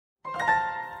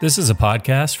This is a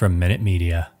podcast from Minute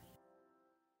Media.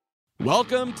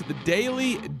 Welcome to the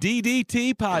Daily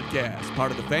DDT Podcast,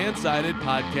 part of the Fansided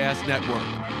Podcast Network.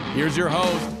 Here's your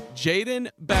host,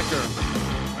 Jaden Becker.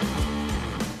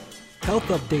 Health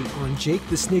update on Jake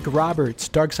the Snake Roberts.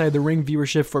 Dark Side of the Ring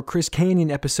viewership for Chris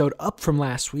Kanyon episode up from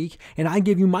last week, and I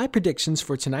give you my predictions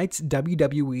for tonight's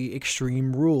WWE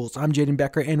Extreme Rules. I'm Jaden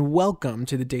Becker, and welcome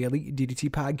to the Daily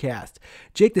DDT Podcast.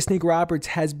 Jake the Snake Roberts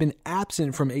has been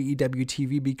absent from AEW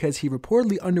TV because he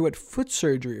reportedly underwent foot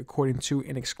surgery, according to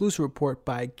an exclusive report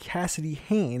by Cassidy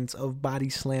Haynes of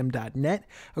Bodyslam.net.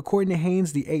 According to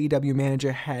Haynes, the AEW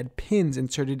manager had pins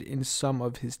inserted in some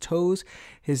of his toes.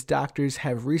 His doctors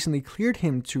have recently cleared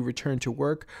him to return to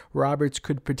work. Roberts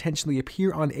could potentially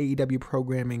appear on AEW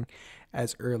programming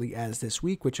as early as this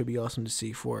week, which would be awesome to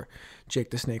see for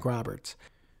Jake the Snake Roberts.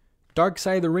 Dark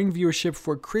Side of the Ring viewership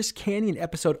for Chris Kanyon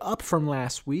episode up from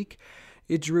last week.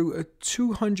 It drew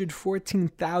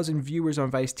 214,000 viewers on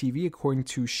Vice TV, according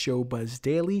to Showbuzz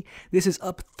Daily. This is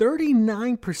up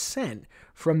 39%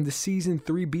 from the Season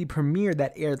 3B premiere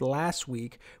that aired last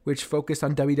week, which focused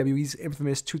on WWE's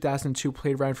infamous 2002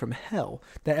 Plane Ride from Hell.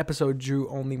 That episode drew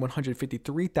only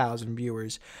 153,000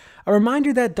 viewers. A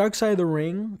reminder that Dark Side of the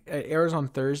Ring airs on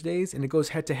Thursdays, and it goes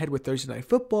head-to-head with Thursday Night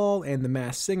Football and The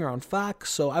Masked Singer on Fox,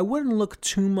 so I wouldn't look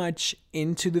too much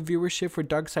into the viewership for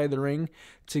Dark Side of the Ring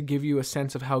to give you a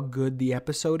sense of how good the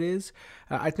episode is.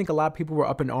 I think a lot of people were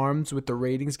up in arms with the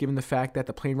ratings, given the fact that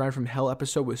the Plane Ride from Hell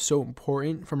episode was so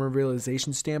important from a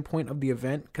realization standpoint of the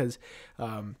event, because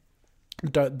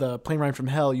the Plane Ride from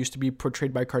Hell used to be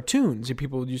portrayed by cartoons, and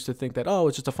people used to think that, oh,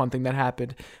 it's just a fun thing that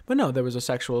happened. But no, there was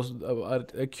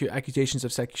accusations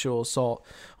of sexual assault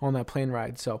on that plane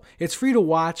ride. So it's free to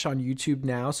watch on YouTube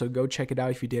now, so go check it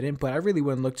out if you didn't. But I really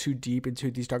wouldn't look too deep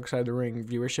into these Dark Side of the Ring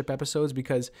viewership episodes,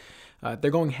 because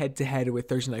they're going head-to-head with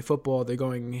Thursday Night Football. They're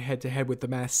going head-to-head with The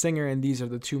Masked Singer, and these are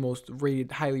the two most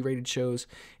highly rated shows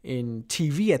in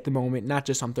TV at the moment, not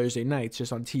just on Thursday nights,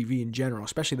 just on TV in general,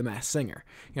 especially The Masked Singer.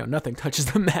 Nothing touches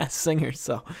The Masked Singer,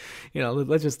 so,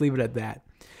 let's just leave it at that.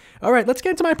 All right, let's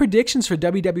get into my predictions for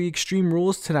WWE Extreme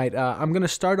Rules tonight. I'm going to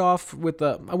start off with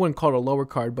I wouldn't call it a lower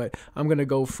card, but I'm going to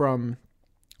go from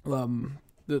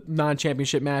the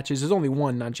non-championship matches. There's only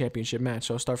one non-championship match,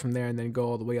 so I'll start from there and then go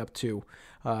all the way up to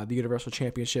the Universal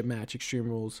Championship match, Extreme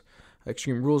Rules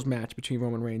match between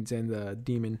Roman Reigns and the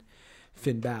Demon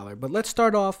Finn Balor. But let's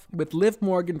start off with Liv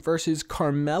Morgan versus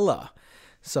Carmella.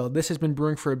 So this has been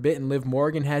brewing for a bit, and Liv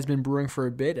Morgan has been brewing for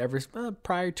a bit ever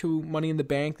prior to Money in the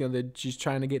Bank. She's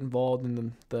trying to get involved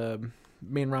in the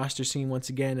main roster scene once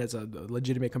again as a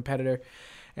legitimate competitor.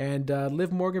 And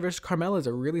Liv Morgan versus Carmella is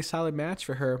a really solid match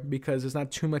for her, because there's not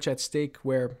too much at stake,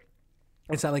 where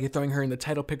it's not like you're throwing her in the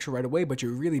title picture right away, but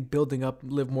you're really building up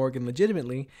Liv Morgan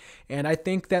legitimately. And I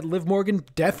think that Liv Morgan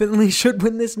definitely should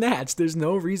win this match. There's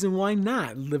no reason why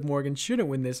not. Liv Morgan shouldn't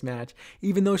win this match,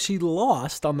 even though she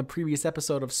lost on the previous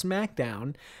episode of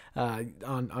SmackDown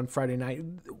on Friday night.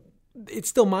 It's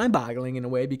still mind-boggling in a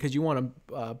way, because you want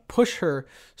to push her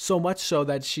so much so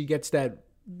that she gets that.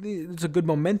 It's a good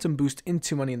momentum boost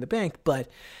into Money in the Bank, but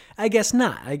I guess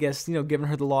not. I guess, giving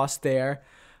her the loss there,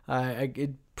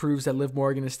 it proves that Liv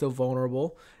Morgan is still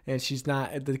vulnerable, and she's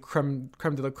not at the creme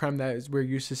de la creme that we're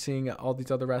used to seeing all these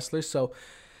other wrestlers. So,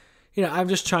 I'm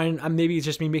just trying. Maybe it's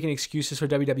just me making excuses for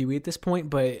WWE at this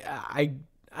point, but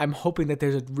I'm hoping that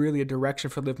there's really a direction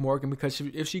for Liv Morgan, because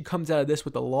if she comes out of this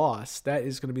with a loss, that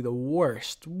is going to be the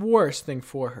worst thing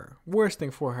for her. Worst thing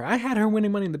for her. I had her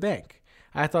winning Money in the Bank.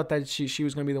 I thought that she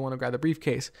was going to be the one to grab the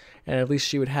briefcase, and at least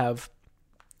she would have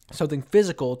something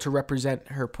physical to represent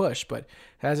her push. But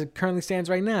as it currently stands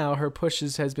right now, her push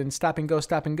has been stop and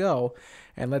go.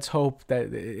 And let's hope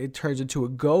that it turns into a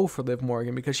go for Liv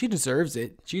Morgan, because she deserves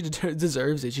it. She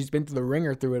deserves it. She's been through the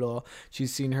ringer through it all.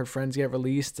 She's seen her friends get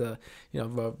released, the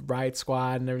Riot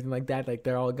Squad and everything like that. Like,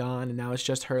 they're all gone, and now it's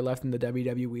just her left in the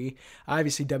WWE.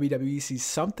 Obviously, WWE sees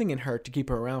something in her to keep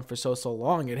her around for so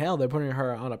long. And hell, they're putting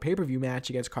her on a pay-per-view match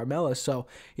against Carmella. So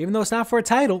even though it's not for a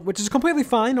title, which is completely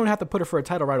fine, don't have to put her for a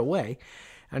title right away.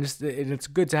 And it's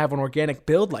good to have an organic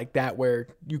build like that, where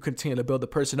you continue to build the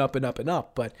person up and up and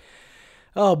up. But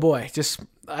oh boy,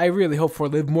 I really hope for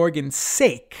Liv Morgan's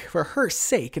sake, for her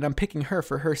sake, and I'm picking her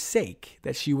for her sake,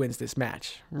 that she wins this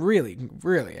match. Really,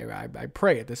 I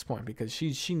pray at this point, because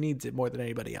she needs it more than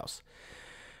anybody else.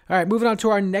 All right, moving on to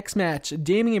our next match.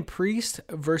 Damian Priest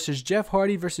versus Jeff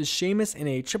Hardy versus Sheamus in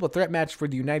a triple threat match for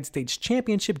the United States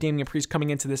Championship. Damian Priest coming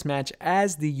into this match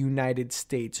as the United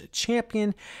States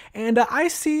Champion. And I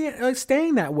see it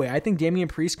staying that way. I think Damian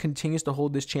Priest continues to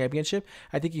hold this championship.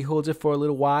 I think he holds it for a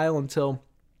little while until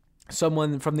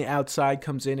someone from the outside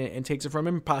comes in and takes it from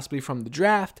him, possibly from the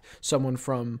draft. Someone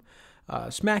from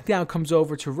SmackDown comes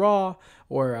over to Raw,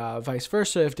 or vice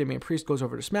versa. If Damian Priest goes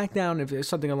over to SmackDown, if there's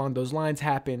something along those lines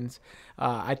happens,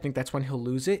 I think that's when he'll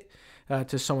lose it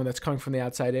to someone that's coming from the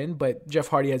outside in. But Jeff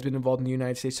Hardy has been involved in the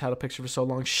United States title picture for so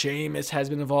long. Sheamus has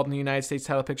been involved in the United States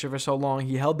title picture for so long.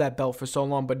 He held that belt for so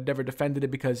long, but never defended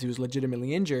it because he was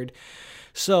legitimately injured.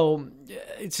 So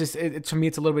it's just, to me,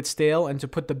 it's a little bit stale. And to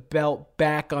put the belt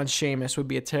back on Sheamus would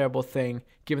be a terrible thing,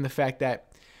 given the fact that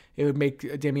it would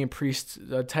make Damian Priest's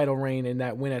title reign and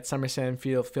that win at SummerSlam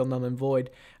feel null and void.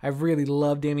 I really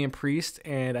love Damian Priest,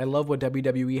 and I love what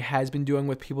WWE has been doing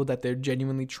with people that they're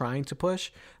genuinely trying to push.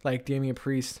 Like Damian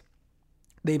Priest,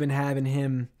 they've been having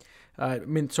him,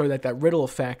 that Riddle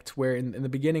effect, where in the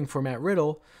beginning for Matt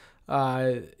Riddle,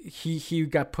 he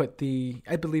got put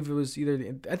I think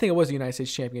it was the United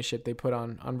States Championship they put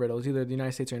on Riddle. It was either the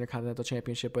United States or Intercontinental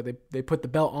Championship, but they put the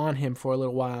belt on him for a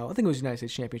little while. I think it was the United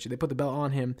States Championship. They put the belt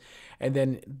on him, and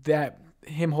then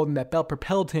him holding that belt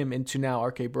propelled him into now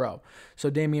RK Bro. So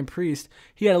Damian Priest,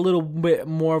 he had a little bit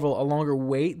more of a longer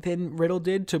wait than Riddle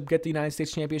did to get the United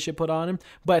States Championship put on him.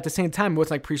 But at the same time, it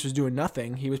wasn't like Priest was doing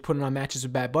nothing. He was putting on matches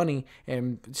with Bad Bunny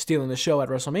and stealing the show at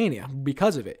WrestleMania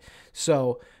because of it.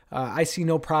 So I see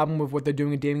no problem with what they're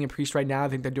doing with Damian Priest right now. I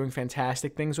think they're doing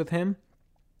fantastic things with him.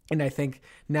 And I think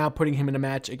now putting him in a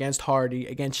match against Hardy,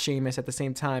 against Sheamus at the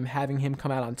same time, having him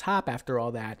come out on top after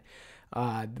all that,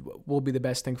 will be the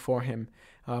best thing for him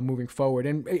moving forward.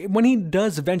 And when he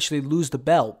does eventually lose the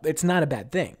belt, it's not a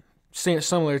bad thing.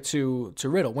 Similar to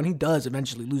Riddle, when he does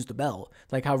eventually lose the belt,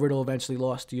 like how Riddle eventually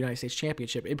lost the United States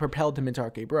Championship, it propelled him into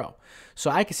RK Bro. So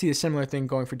I could see a similar thing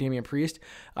going for Damian Priest.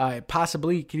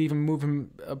 Possibly could even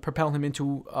propel him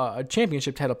into a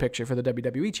championship title picture for the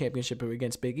WWE Championship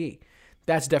against Big E.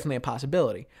 That's definitely a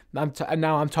possibility.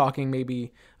 Now I'm talking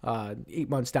maybe 8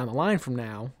 months down the line from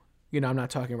now. I'm not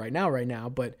talking right now,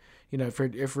 but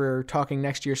if we're talking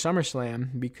next year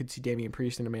SummerSlam, we could see Damian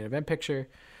Priest in the main event picture.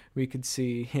 We could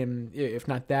see him, if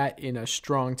not that, in a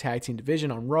strong tag team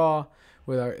division on Raw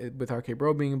with RK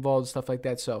Bro being involved, stuff like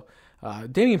that. So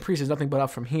Damian Priest is nothing but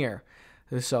up from here.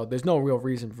 So there's no real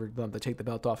reason for them to take the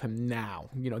belt off him now.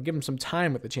 Give him some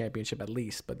time with the championship at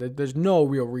least, but there's no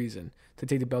real reason to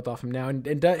take the belt off him now.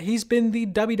 And he's been the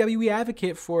WWE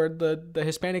advocate for the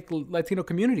Hispanic Latino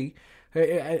community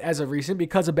as of recent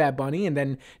because of Bad Bunny, and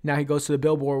then now he goes to the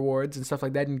Billboard Awards and stuff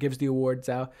like that and gives the awards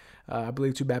out, I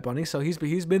believe, to Bad Bunny. So he's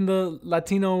been the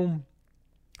Latino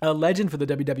legend for the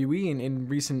WWE in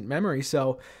recent memory.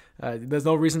 So there's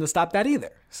no reason to stop that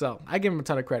either. So I give him a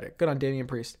ton of credit. Good on Damian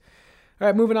Priest. All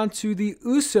right, moving on to the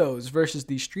Usos versus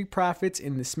the Street Profits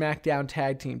in the SmackDown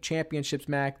Tag Team Championships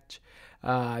match.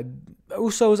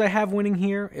 Usos I have winning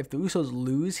here. If the Usos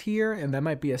lose here, and that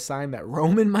might be a sign that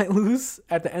Roman might lose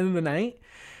at the end of the night,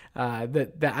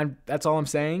 that's all I'm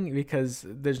saying, because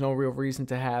there's no real reason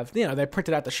to have, they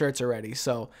printed out the shirts already,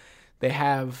 so they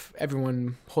have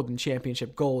everyone holding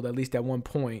championship gold at least at one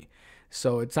point,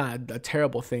 so it's not a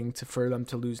terrible thing for them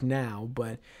to lose now.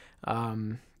 But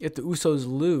if the Usos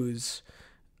lose,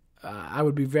 I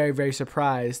would be very, very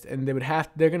surprised, and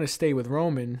they're going to stay with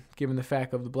Roman, given the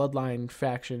fact of the Bloodline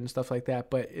faction and stuff like that.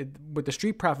 But with the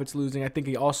Street Profits losing, I think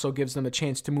it also gives them a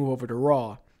chance to move over to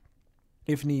Raw,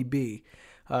 if need be,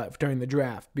 during the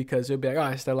draft, because it'll be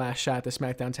like, it's their last shot at the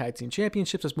SmackDown Tag Team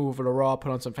Championships. Let's move over to Raw,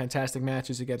 put on some fantastic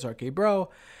matches against RK Bro,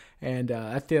 and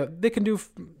I feel they can do.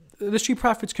 The Street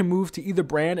Profits can move to either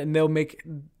brand, and they'll make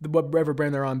whatever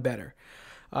brand they're on better.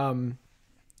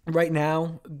 Right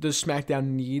now, does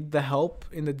SmackDown need the help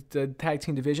in the tag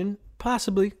team division?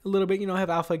 Possibly a little bit. Have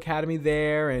Alpha Academy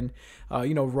there, and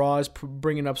Raw is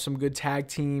bringing up some good tag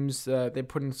teams. They're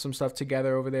putting some stuff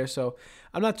together over there, so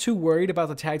I'm not too worried about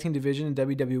the tag team division in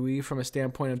WWE from a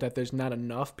standpoint of that there's not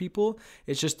enough people.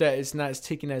 It's just that it's not as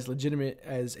taken as legitimate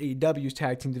as AEW's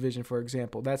tag team division, for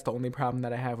example. That's the only problem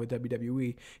that I have with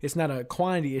WWE. It's not a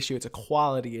quantity issue; it's a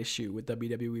quality issue with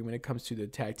WWE when it comes to the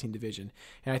tag team division.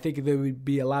 And I think they would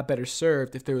be a lot better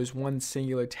served if there was one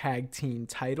singular tag team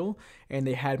title and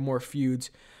they had more feuds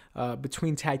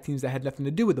between tag teams that had nothing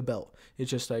to do with the belt. It's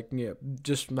just like,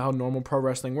 just how normal pro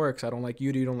wrestling works. I don't like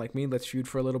you, you don't like me. Let's feud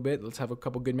for a little bit. Let's have a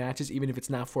couple good matches, even if it's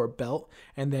not for a belt.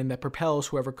 And then that propels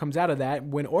whoever comes out of that,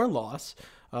 win or loss,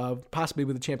 possibly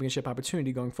with a championship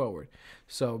opportunity going forward.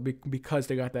 So because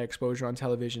they got that exposure on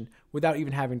television without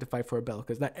even having to fight for a belt,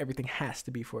 because not everything has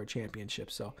to be for a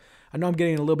championship. So I know I'm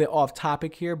getting a little bit off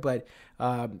topic here, but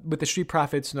with the Street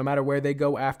Profits, no matter where they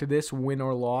go after this, win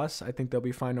or loss, I think they'll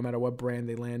be fine no matter what brand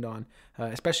they land on,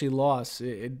 especially loss.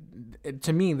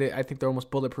 To me, I think they're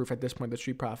almost bulletproof at this point, the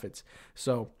Street Profits.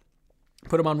 So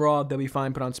Put them on Raw, they'll be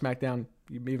fine. Put on SmackDown,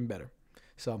 even better.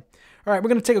 So, all right, we're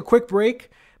going to take a quick break.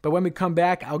 But when we come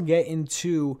back, I'll get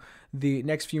into the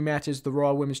next few matches, the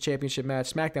Raw Women's Championship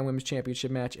match, SmackDown Women's Championship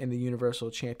match, and the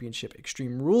Universal Championship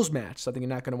Extreme Rules match. Something you're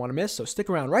not going to want to miss. So stick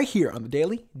around right here on the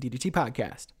Daily DDT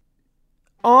Podcast.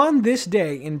 On this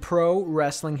day in pro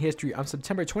wrestling history, on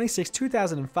September 26,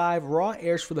 2005, Raw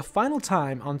airs for the final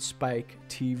time on Spike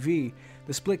TV.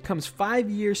 The split comes 5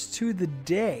 years to the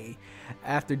day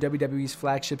after WWE's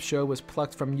flagship show was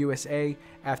plucked from USA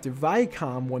after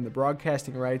Viacom won the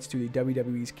broadcasting rights to the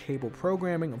WWE's cable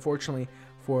programming. Unfortunately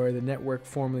for the network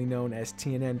formerly known as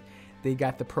TNN, they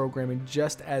got the programming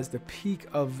just as the peak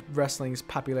of wrestling's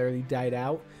popularity died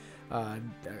out.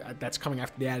 That's coming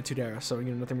after the Attitude Era, so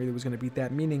nothing really was going to beat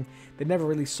that, meaning they never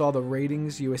really saw the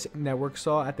ratings USA Network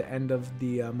saw at the end of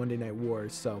the Monday Night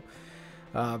Wars. So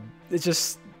it's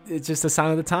just a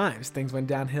sign of the times. Things went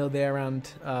downhill there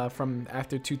around from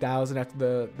after 2000, after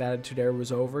the Attitude Era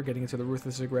was over, getting into the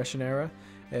Ruthless Aggression Era.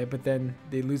 But then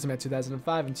they lose them at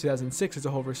 2005, and 2006 is a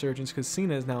whole resurgence because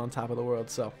Cena is now on top of the world.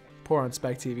 So poor on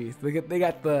Spike TV.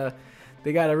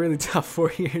 They got a really tough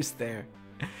 4 years there,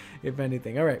 if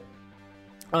anything. All right.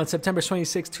 On September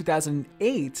 26,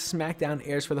 2008, SmackDown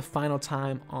airs for the final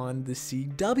time on the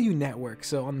CW network.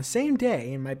 So on the same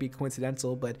day, it might be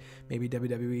coincidental, but maybe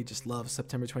WWE just loves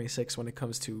September 26 when it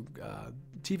comes to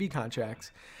TV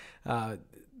contracts.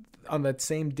 On that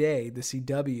same day, the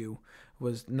CW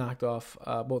was knocked off.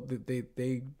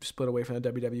 They split away from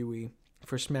the WWE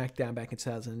for SmackDown back in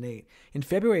 2008. In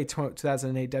February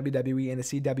 2008, WWE and the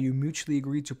CW mutually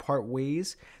agreed to part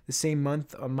ways. The same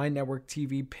month, My Network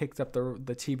TV picked up the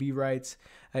TV rights.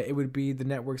 It would be the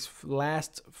network's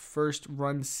last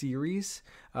first-run series.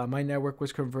 My Network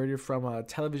was converted from a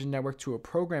television network to a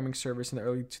programming service in the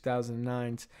early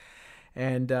 2009s.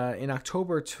 And in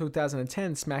October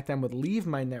 2010, SmackDown would leave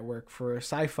My Network for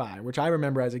Sci-Fi, which I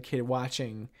remember as a kid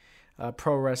watching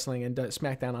pro wrestling and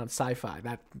SmackDown on Sci-Fi.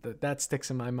 That sticks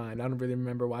in my mind. I don't really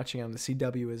remember watching on the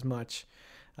CW as much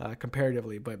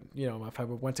comparatively, but if I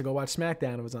went to go watch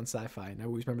SmackDown, it was on Sci-Fi, and I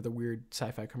always remember the weird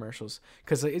Sci-Fi commercials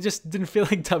because it just didn't feel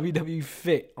like WWE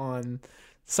fit on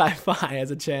Sci-Fi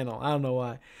as a channel. I don't know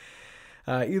why.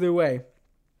 Either way,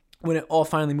 when it all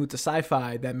finally moved to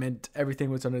Sci-Fi, that meant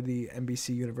everything was under the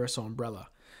NBC Universal umbrella,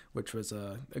 which was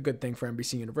a good thing for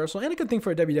NBC Universal and a good thing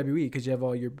for WWE because you have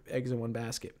all your eggs in one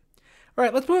basket. All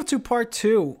right, let's move to part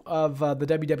 2 of the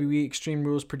WWE Extreme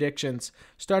Rules predictions.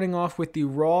 Starting off with the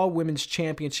Raw Women's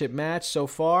Championship match. So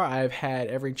far, I've had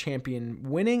every champion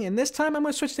winning, and this time I'm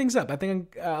going to switch things up. I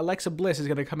think Alexa Bliss is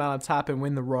going to come out on top and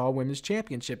win the Raw Women's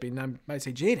Championship. And I might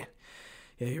say, Jaden,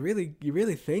 yeah, you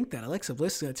really think that Alexa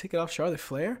Bliss is going to take it off Charlotte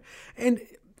Flair? And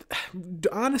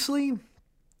honestly,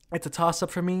 it's a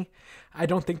toss-up for me. I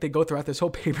don't think they go throughout this whole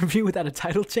pay-per-view without a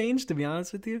title change, to be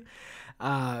honest with you.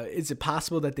 Is it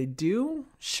possible that they do?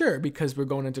 Sure, because we're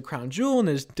going into Crown Jewel, and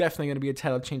there's definitely going to be a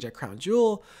title change at Crown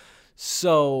Jewel.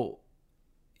 So,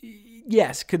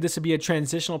 yes, could this be a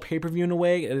transitional pay-per-view in a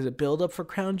way? Is it build-up for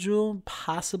Crown Jewel?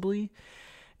 Possibly.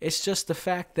 It's just the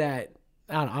fact that,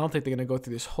 I don't think they're going to go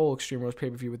through this whole Extreme Rules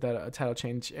pay-per-view without a title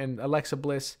change. And Alexa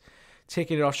Bliss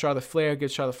taking it off Charlotte Flair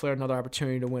gives Charlotte Flair another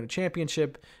opportunity to win a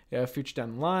championship future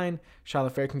down the line.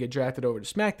 Charlotte Flair can get drafted over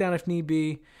to SmackDown if need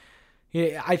be.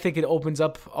 Yeah, I think it opens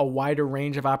up a wider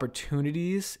range of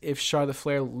opportunities if Charlotte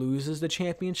Flair loses the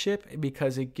championship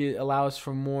because it allows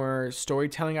for more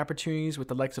storytelling opportunities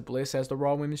with Alexa Bliss as the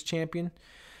Raw Women's Champion.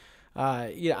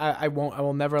 I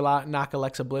will never knock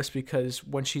Alexa Bliss because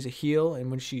when she's a heel and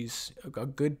when she's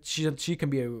she can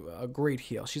be a great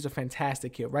heel. She's a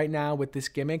fantastic heel. Right now with this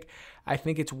gimmick, I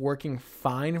think it's working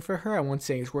fine for her. I won't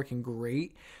say it's working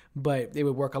great, but it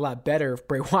would work a lot better if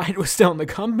Bray Wyatt was still in the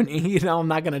company. I'm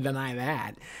not going to deny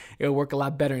that. It would work a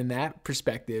lot better in that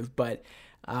perspective, but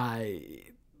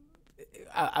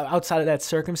outside of that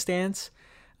circumstance,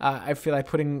 I feel like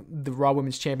putting the Raw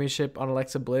Women's Championship on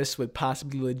Alexa Bliss would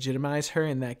possibly legitimize her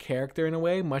in that character in a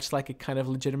way, much like it kind of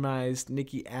legitimized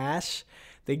Nikki Ash.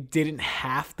 They didn't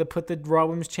have to put the Raw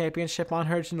Women's Championship on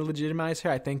her to legitimize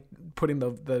her. I think putting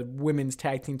the women's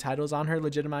tag team titles on her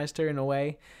legitimized her in a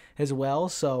way as well.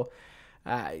 So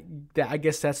I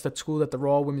guess that's the tool that the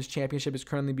Raw Women's Championship is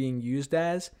currently being used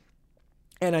as.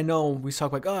 And I know we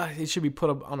talk like, it should be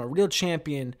put on a real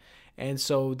champion, and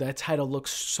so that title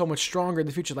looks so much stronger in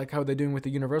the future, like how they're doing with the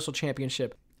Universal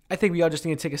Championship. I think we all just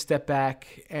need to take a step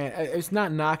back. And it's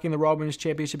not knocking the Raw Women's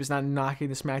Championship. It's not knocking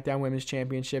the SmackDown Women's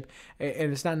Championship.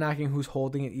 And it's not knocking who's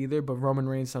holding it either. But Roman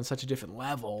Reigns is on such a different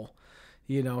level.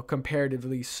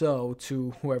 comparatively so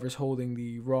to whoever's holding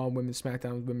the Raw Women's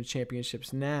SmackDown Women's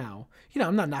Championships now.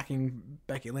 I'm not knocking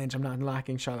Becky Lynch. I'm not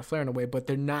knocking Charlotte Flair in a way, but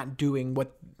they're not doing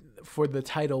what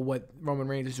Roman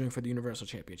Reigns is doing for the Universal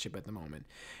Championship at the moment.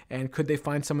 And could they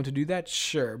find someone to do that?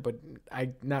 Sure, but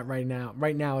not right now.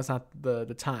 Right now is not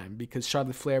the time, because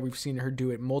Charlotte Flair, we've seen her do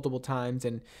it multiple times,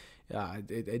 and I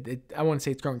wouldn't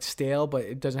say it's growing stale, but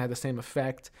it doesn't have the same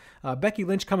effect. Becky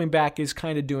Lynch coming back is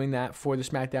kind of doing that for the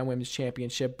SmackDown Women's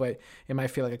Championship, but it might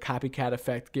feel like a copycat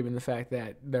effect given the fact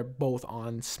that they're both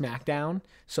on SmackDown.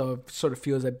 So it sort of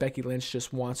feels like Becky Lynch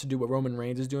just wants to do what Roman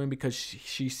Reigns is doing because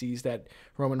she sees that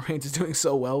Roman Reigns is doing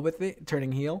so well with it,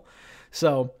 turning heel.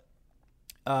 So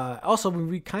also,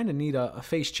 we kind of need a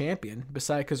face champion,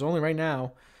 because only right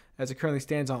now, as it currently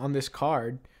stands on this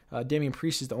card, Damian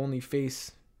Priest is the only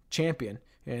face champion,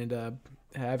 and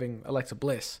having Alexa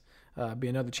Bliss be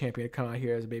another champion to come out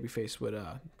here as a babyface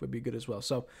would be good as well.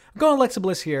 So I'm going Alexa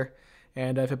Bliss here,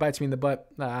 and if it bites me in the butt,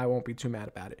 I won't be too mad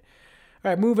about it. All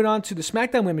right, moving on to the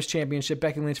SmackDown Women's Championship,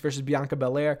 Becky Lynch versus Bianca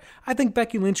Belair. I think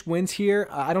Becky Lynch wins here.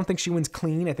 I don't think she wins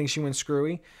clean. I think she wins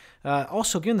screwy.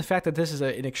 Also, given the fact that this is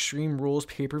an Extreme Rules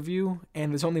pay-per-view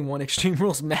and there's only one Extreme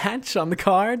Rules match on the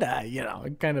card,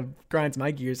 it kind of grinds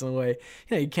my gears in a way.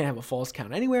 You can't have a Falls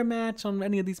Count Anywhere match on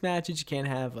any of these matches. You can't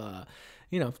have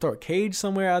throw a cage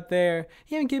somewhere out there.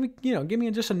 Give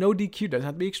me just a no DQ. Doesn't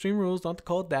have to be Extreme Rules. Don't have to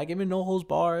call it that. Give me no holds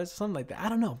bars, something like that. I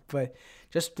don't know, but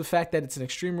just the fact that it's an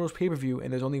Extreme Rules pay-per-view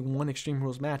and there's only one Extreme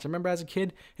Rules match. I remember as a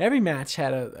kid, every match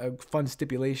had a fun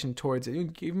stipulation towards it. You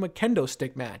give them a kendo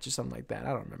stick match or something like that.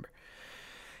 I don't remember.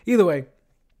 Either way,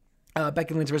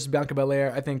 Becky Lynch versus Bianca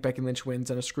Belair. I think Becky Lynch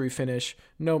wins on a screwy finish.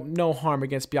 No harm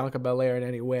against Bianca Belair in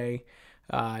any way.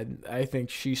 I think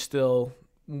she's still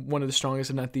one of the strongest,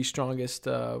 if not the strongest,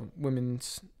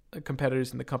 women's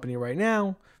competitors in the company right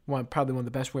now. Probably one of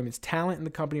the best women's talent in the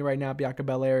company right now, Bianca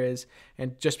Belair is.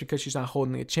 And just because she's not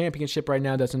holding a championship right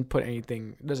now doesn't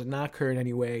knock her in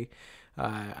any way.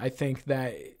 I think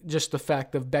that just the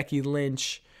fact of Becky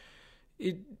Lynch,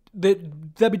 the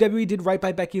WWE did right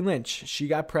by Becky Lynch. She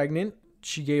got pregnant.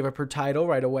 She gave up her title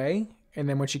right away. And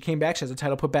then when she came back, she has the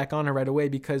title put back on her right away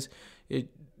because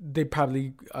they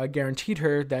probably guaranteed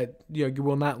her that you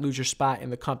will not lose your spot in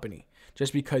the company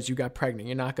just because you got pregnant.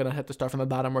 You're not going to have to start from the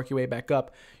bottom, work your way back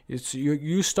up.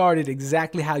 You started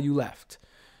exactly how you left.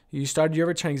 You started your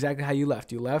return exactly how you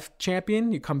left. You left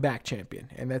champion, you come back champion.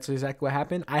 And that's exactly what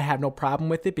happened. I have no problem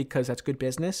with it because that's good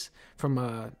business from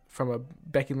a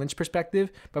Becky Lynch perspective.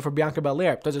 But for Bianca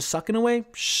Belair, does it suck in a way?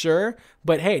 Sure.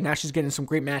 But hey, now she's getting some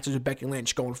great matches with Becky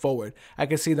Lynch going forward. I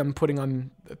can see them putting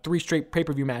on 3 straight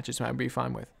pay-per-view matches, and I'd be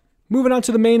fine with. Moving on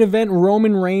to the main event,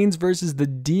 Roman Reigns versus the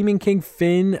Demon King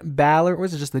Finn Balor. Or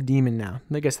is it just the Demon now?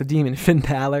 I guess the Demon Finn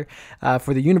Balor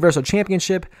for the Universal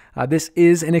Championship. This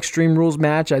is an Extreme Rules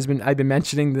match. I've been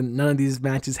mentioning that none of these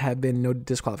matches have been no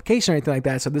disqualification or anything like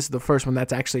that. So this is the first one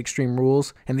that's actually Extreme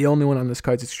Rules, and the only one on this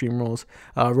card is Extreme Rules.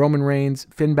 Roman Reigns,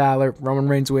 Finn Balor. Roman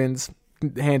Reigns wins.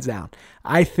 Hands down.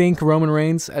 I think Roman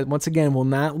Reigns, once again, will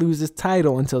not lose his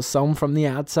title until someone from the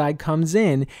outside comes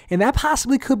in, and that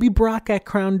possibly could be Brock at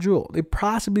Crown Jewel. It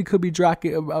possibly could be Brock.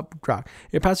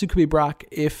 It possibly could be Brock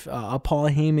if a Paul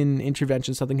Heyman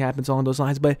intervention, something happens along those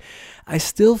lines, but I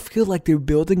still feel like they're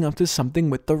building up to something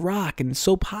with The Rock, and it's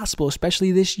so possible,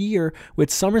 especially this year with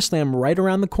SummerSlam right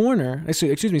around the corner.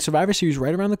 Excuse me, Survivor Series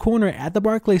right around the corner at the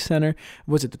Barclays Center.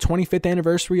 Was it the 25th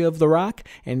anniversary of The Rock?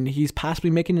 And he's possibly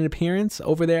making an appearance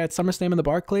over there at SummerSlam in the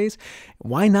Barclays.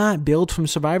 Why not build from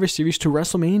Survivor Series to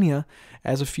WrestleMania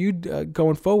as a feud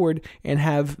going forward and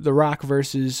have The Rock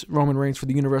versus Roman Reigns for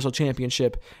the Universal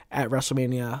Championship at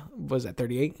WrestleMania, was that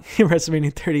 38?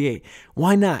 WrestleMania 38.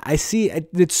 Why not? I see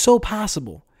it's so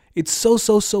possible. It's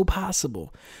so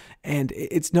possible. And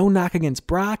it's no knock against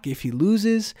Brock. If he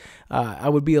loses, I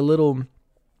would be a little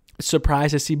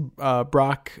surprised to see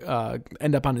Brock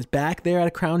end up on his back there at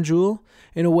a Crown Jewel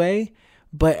in a way.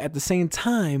 But at the same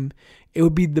time, it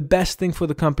would be the best thing for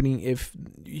the company if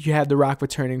you had The Rock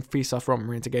returning face off Roman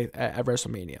Reigns at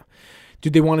WrestleMania. Do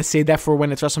they want to save that for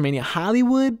when it's WrestleMania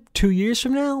Hollywood 2 years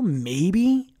from now?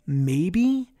 Maybe.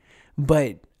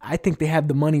 But I think they have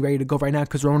the money ready to go right now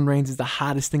because Roman Reigns is the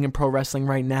hottest thing in pro wrestling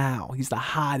right now. He's the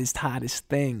hottest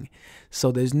thing.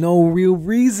 So there's no real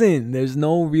reason.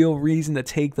 To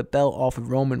take the belt off of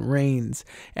Roman Reigns.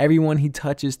 Everyone he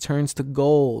touches turns to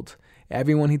gold.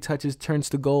 Everyone he touches turns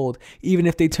to gold, even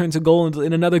if they turn to gold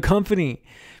in another company,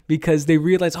 because they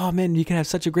realize, oh man, you can have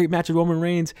such a great match with Roman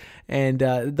Reigns, and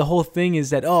the whole thing is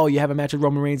that, oh, you have a match with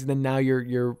Roman Reigns, and then now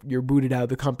you're booted out of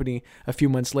the company a few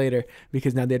months later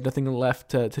because now they have nothing left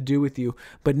to do with you.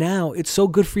 But now it's so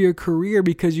good for your career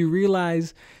because you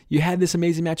realize you had this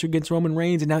amazing match against Roman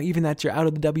Reigns, and now even that you're out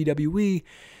of the WWE,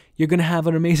 you're going to have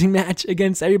an amazing match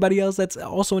against everybody else that's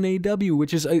also in AEW,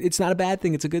 which is, it's not a bad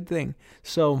thing. It's a good thing.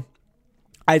 So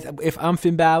if I'm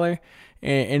Finn Balor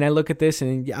and I look at this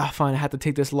and, yeah, fine, I have to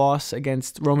take this loss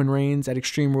against Roman Reigns at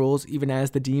Extreme Rules, even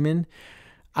as the Demon,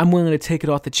 I'm willing to take it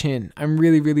off the chin. I'm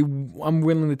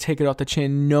willing to take it off the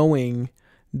chin knowing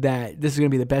that this is going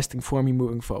to be the best thing for me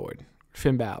moving forward.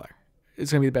 Finn Balor.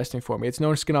 It's going to be the best thing for me. It's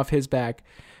no skin off his back.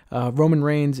 Roman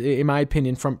Reigns, in my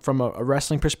opinion, from a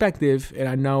wrestling perspective, and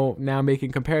I know now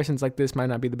making comparisons like this might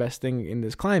not be the best thing in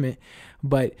this climate,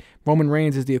 but Roman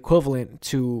Reigns is the equivalent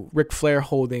to Ric Flair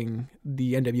holding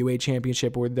the NWA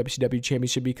Championship or the WCW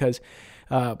Championship because,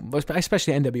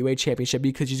 especially NWA Championship,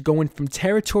 because he's going from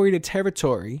territory to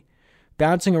territory,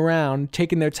 bouncing around,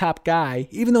 taking their top guy.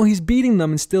 Even though he's beating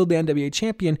them and still the NWA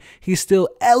Champion, he's still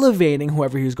elevating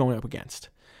whoever he's going up against.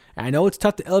 I know it's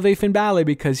tough to elevate Finn Balor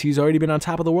because he's already been on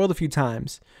top of the world a few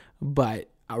times, but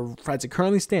as it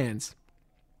currently stands,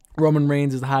 Roman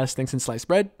Reigns is the hottest thing since sliced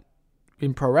bread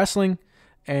in pro wrestling,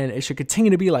 and it should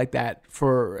continue to be like that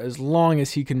for as long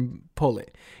as he can pull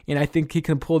it. And I think he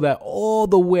can pull that all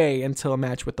the way until a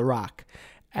match with The Rock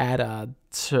at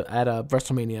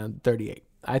WrestleMania 38.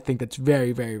 I think that's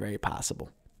very, very, very possible.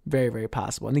 Very, very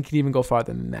possible. I think he can even go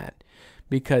farther than that,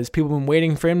 because people have been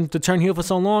waiting for him to turn heel for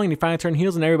so long, and he finally turned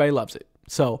heels, and everybody loves it.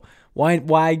 So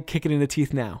why kick it in the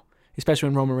teeth now, especially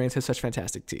when Roman Reigns has such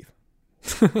fantastic teeth?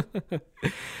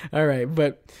 All right,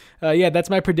 but yeah, that's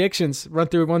my predictions. Run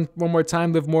through one more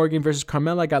time. Liv Morgan versus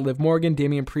Carmella. I got Liv Morgan,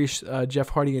 Damian Priest, Jeff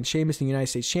Hardy, and Sheamus in the United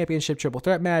States Championship triple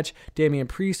threat match. Damian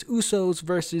Priest, Usos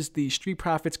versus the Street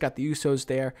Profits. Got the Usos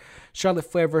there. Charlotte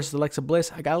Flair versus Alexa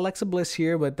Bliss. I got Alexa Bliss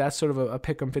here, but that's sort of a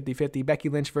pick 'em 50-50. Becky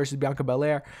Lynch versus Bianca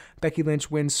Belair. Becky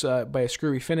Lynch wins by a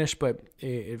screwy finish, but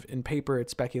in paper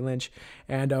it's Becky Lynch.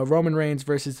 And Roman Reigns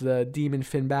versus the Demon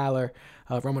Finn Balor.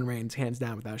 Roman Reigns, hands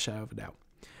down, without a shadow of a doubt.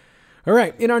 All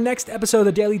right, in our next episode of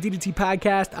the Daily DDT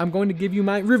Podcast, I'm going to give you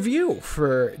my review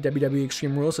for WWE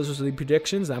Extreme Rules. Those are the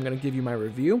predictions. I'm going to give you my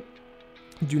review.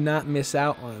 Do not miss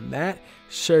out on that.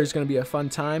 Sure, it's going to be a fun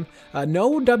time.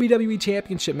 No WWE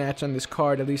Championship match on this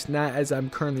card, at least not as I'm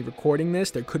currently recording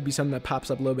this. There could be something that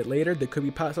pops up a little bit later. There could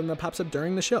be something that pops up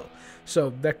during the show.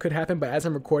 So that could happen, but as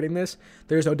I'm recording this,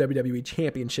 there's no WWE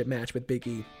Championship match with Big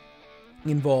E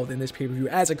involved in this pay-per-view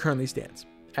as it currently stands.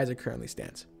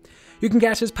 You can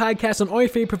catch this podcast on all your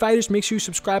favorite providers. Make sure you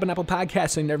subscribe on Apple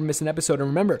Podcasts so you never miss an episode. And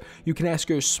remember, you can ask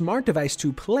your smart device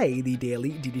to play the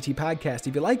Daily DDT Podcast.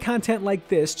 If you like content like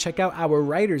this, check out our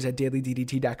writers at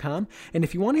dailyddt.com. And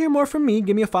if you want to hear more from me,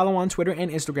 give me a follow on Twitter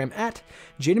and Instagram at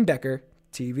Jaden Becker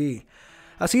TV.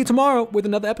 I'll see you tomorrow with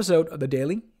another episode of the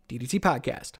Daily DDT Podcast.